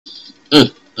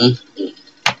Mm, mm.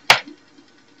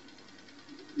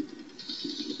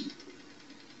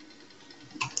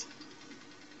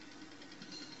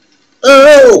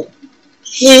 Oh,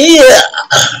 yeah,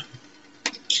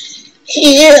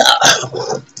 yeah.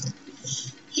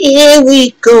 Here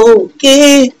we go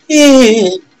again,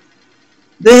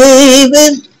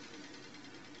 baby.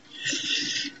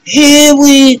 Here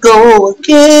we go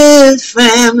again,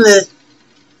 family.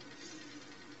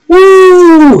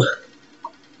 Woo!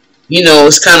 You know,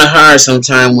 it's kind of hard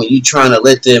sometimes when you're trying to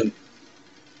let them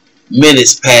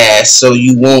minutes pass so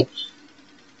you won't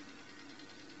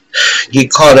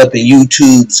get caught up in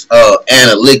YouTube's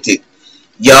analytic.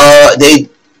 Y'all,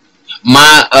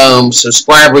 my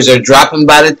subscribers are dropping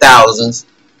by the thousands.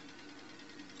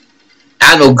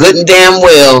 I know good and damn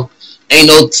well ain't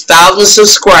no 1,000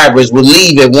 subscribers will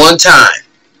leave at one time.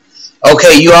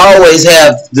 Okay, you always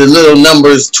have the little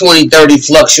numbers 20, 30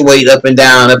 fluctuate up and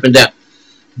down, up and down.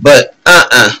 But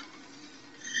I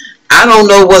don't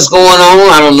know what's going on.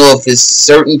 I don't know if it's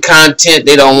certain content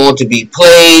they don't want to be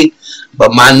played.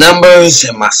 But my numbers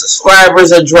and my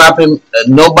subscribers are dropping.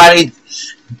 Nobody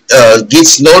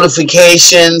gets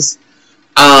notifications.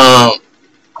 I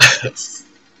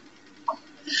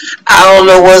don't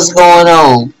know what's going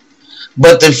on.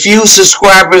 But the few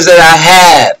subscribers that I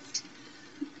have,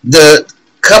 the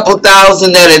couple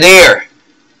thousand that are there,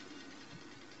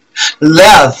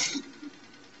 love.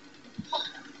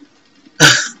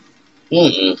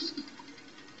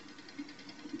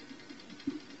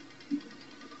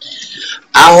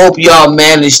 I hope y'all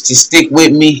manage to stick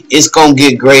with me. It's gonna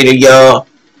get greater, y'all.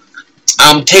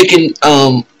 I'm taking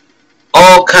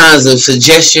all kinds of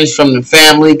suggestions from the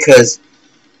family because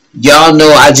y'all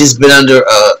know I just been under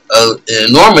an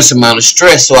enormous amount of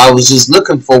stress. So I was just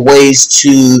looking for ways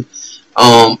to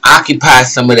occupy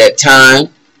some of that time.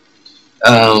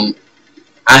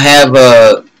 I have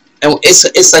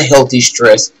it's a healthy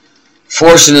stress.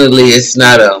 Fortunately, it's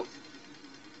not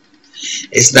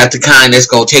the kind that's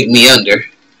gonna take me under.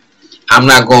 I'm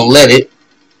not gonna let it.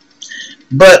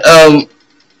 But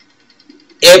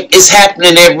it's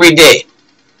happening every day.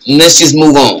 And let's just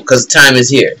move on because time is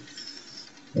here.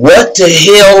 What the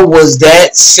hell was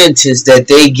that sentence that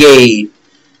they gave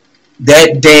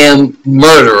that damn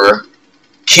murderer,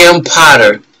 Kim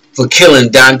Potter, for killing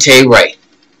Dante Wright?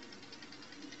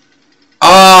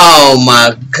 Oh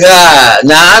my God.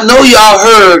 Now I know y'all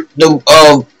heard the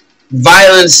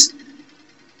violence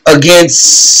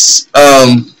against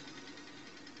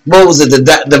what was it,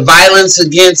 the violence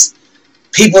against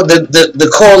people, the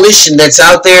coalition that's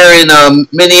out there in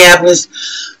Minneapolis.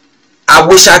 I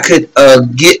wish I could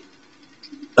get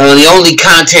the only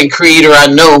content creator I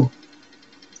know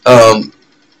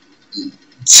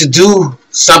to do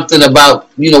something about,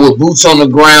 with boots on the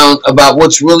ground, about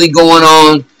what's really going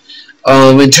on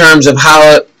in terms of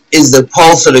how is the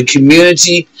pulse of the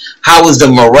community, how is the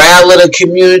morale of the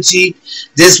community.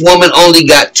 This woman only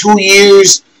got 2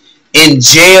 years in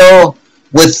jail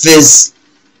with this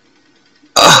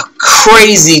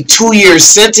crazy 2-year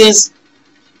sentence,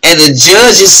 and the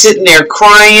judge is sitting there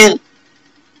crying.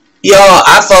 Y'all,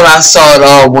 I thought I saw it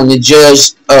all when the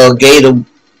judge gave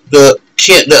the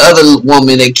other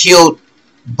woman that killed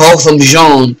both of them,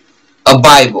 Jean, a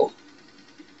Bible.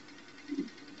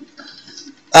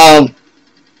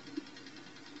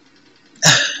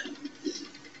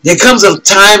 There comes a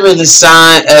time in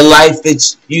a life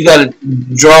that you got to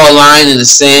draw a line in the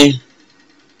sand.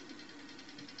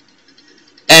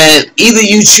 And either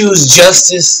you choose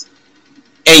justice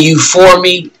and you for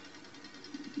me,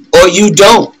 or you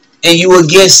don't and you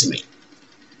against me.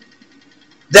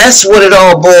 That's what it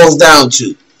all boils down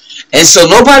to. And so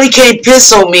nobody can't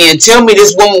piss on me and tell me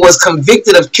this woman was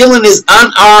convicted of killing this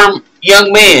unarmed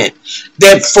young man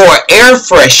that for an air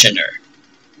freshener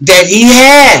that he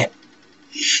had,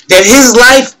 that his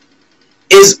life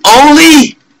is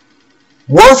only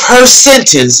worth her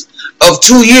sentence of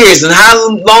 2 years. And how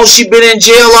long she been in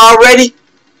jail already?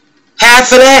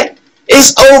 Half of that?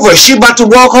 It's over. She about to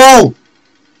walk home.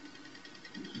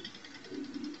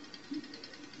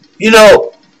 And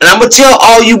I'm going to tell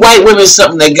all you white women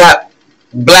something that got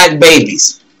black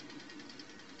babies.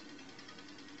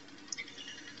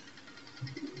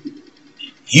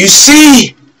 You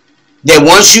see that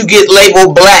once you get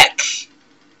labeled black,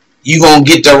 you're going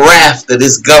to get the wrath of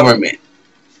this government.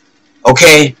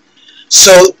 Okay?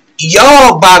 So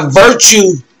y'all, by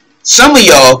virtue, some of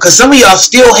y'all, because some of y'all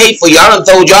still hateful, y'all done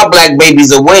throw y'all black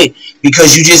babies away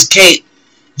because you just can't,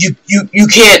 you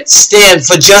can't stand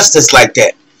for justice like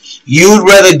that. You'd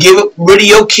rather give rid of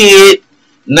your kid,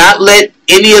 not let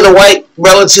any of the white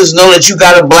relatives know that you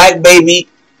got a black baby,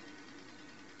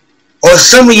 Or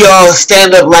some of y'all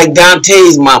stand up like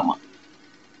Dante's mama.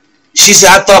 She said,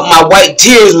 I thought my white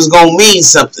tears was going to mean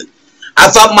something. I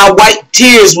thought my white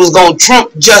tears was going to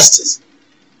trump justice.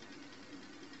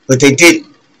 But they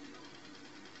didn't.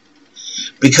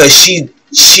 Because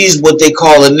she's what they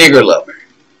call a nigger lover.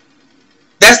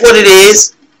 That's what it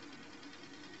is.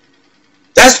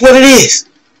 That's what it is.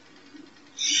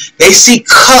 They see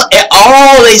color.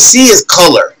 All they see is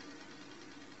color.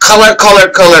 Color, color,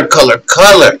 color, color,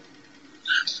 color.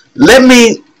 Let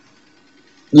me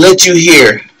let you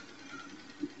hear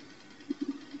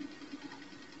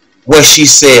what she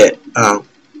said.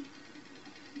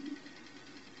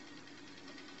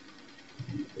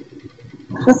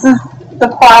 This is the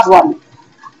problem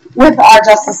with our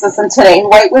justice system today.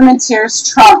 White women tears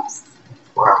trumps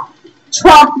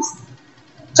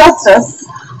justice.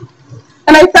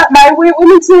 And I thought my white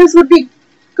women tears would be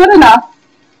good enough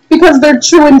because they're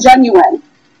true and genuine.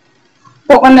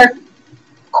 But when they're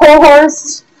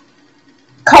coerced,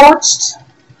 coached,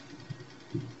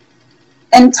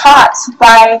 and taught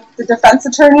by the defense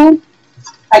attorney,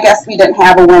 I guess we didn't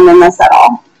have a win in this at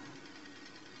all.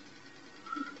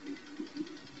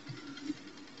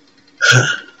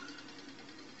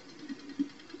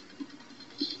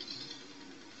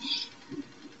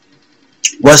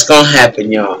 What's gonna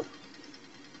happen, y'all?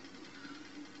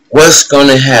 What's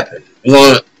gonna happen?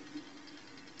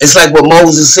 It's like what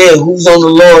Moses said, who's on the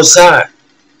Lord's side?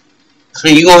 So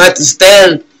you're gonna have to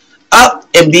stand up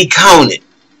and be counted.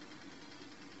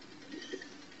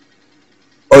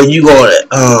 Or you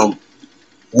gonna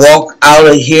walk out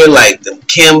of here like the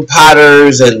Kim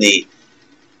Potters and the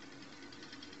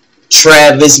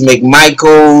Travis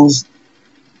McMichaels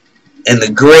and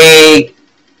the Greg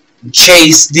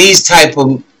Chase, these type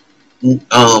of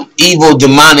evil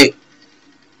demonic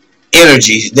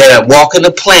energies that are walking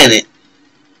the planet.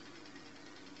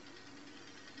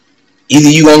 Either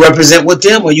you gonna represent with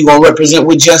them or you gonna represent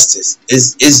with justice.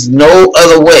 Is no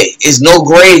other way. It's no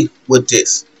gray with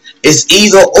this. It's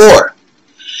either or.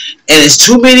 And it's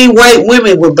too many white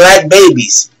women with black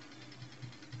babies.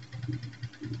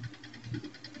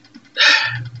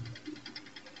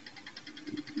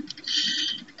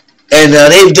 And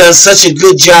they've done such a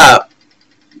good job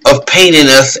of painting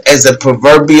us as a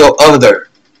proverbial other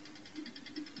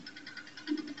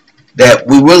that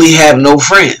we really have no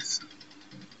friends.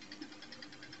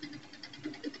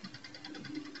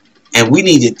 And we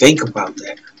need to think about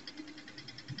that.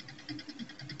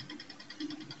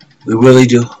 We really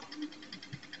do.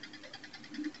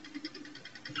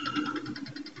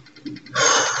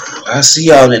 I'll see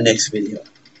y'all in the next video.